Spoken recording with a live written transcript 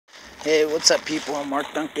Hey, what's up, people? I'm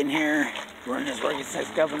Mark Duncan here, running as Oregon's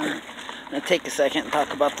next governor. I'm going to take a second and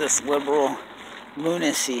talk about this liberal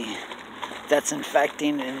lunacy that's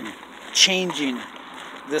infecting and changing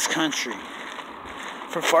this country.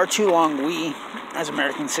 For far too long, we, as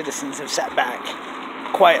American citizens, have sat back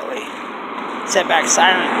quietly, sat back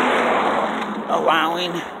silently,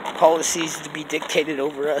 allowing policies to be dictated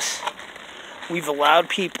over us. We've allowed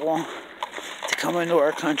people to come into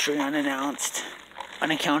our country unannounced,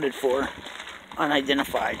 unaccounted for,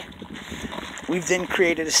 unidentified. We've then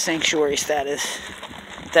created a sanctuary status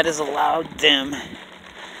that has allowed them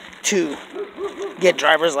to get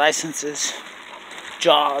driver's licenses,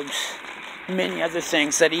 jobs, many other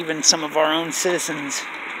things that even some of our own citizens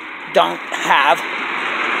don't have.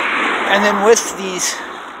 And then with these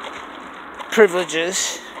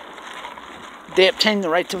privileges, they obtain the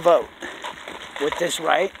right to vote. With this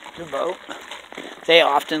right to vote, they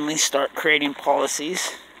oftenly start creating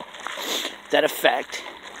policies that affect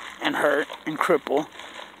and hurt and cripple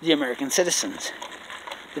the American citizens.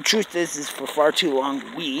 The truth is for far too long,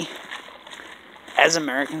 we, as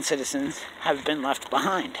American citizens, have been left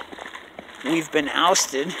behind. We've been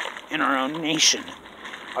ousted in our own nation.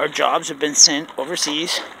 Our jobs have been sent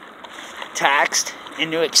overseas, taxed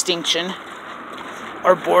into extinction.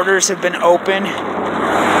 Our borders have been open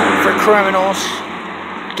for criminals,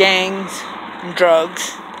 gangs, and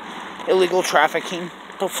drugs, illegal trafficking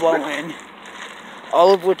to flow in,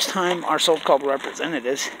 all of which time our so-called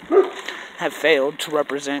representatives have failed to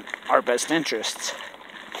represent our best interests.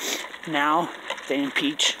 Now they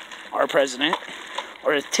impeach our president,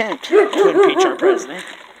 or attempt to impeach our president,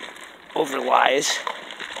 over lies,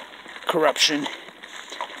 corruption,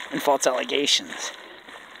 and false allegations.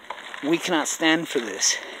 We cannot stand for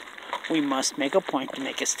this. We must make a point to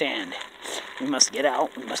make a stand. We must get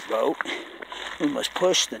out, we must vote, we must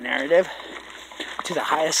push the narrative to the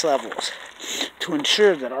highest levels to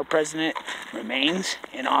ensure that our president remains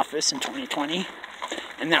in office in 2020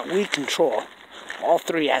 and that we control all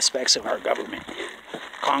three aspects of our government: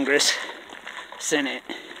 Congress, Senate,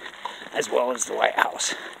 as well as the White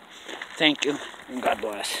House. Thank you, and God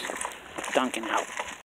bless. Duncan out.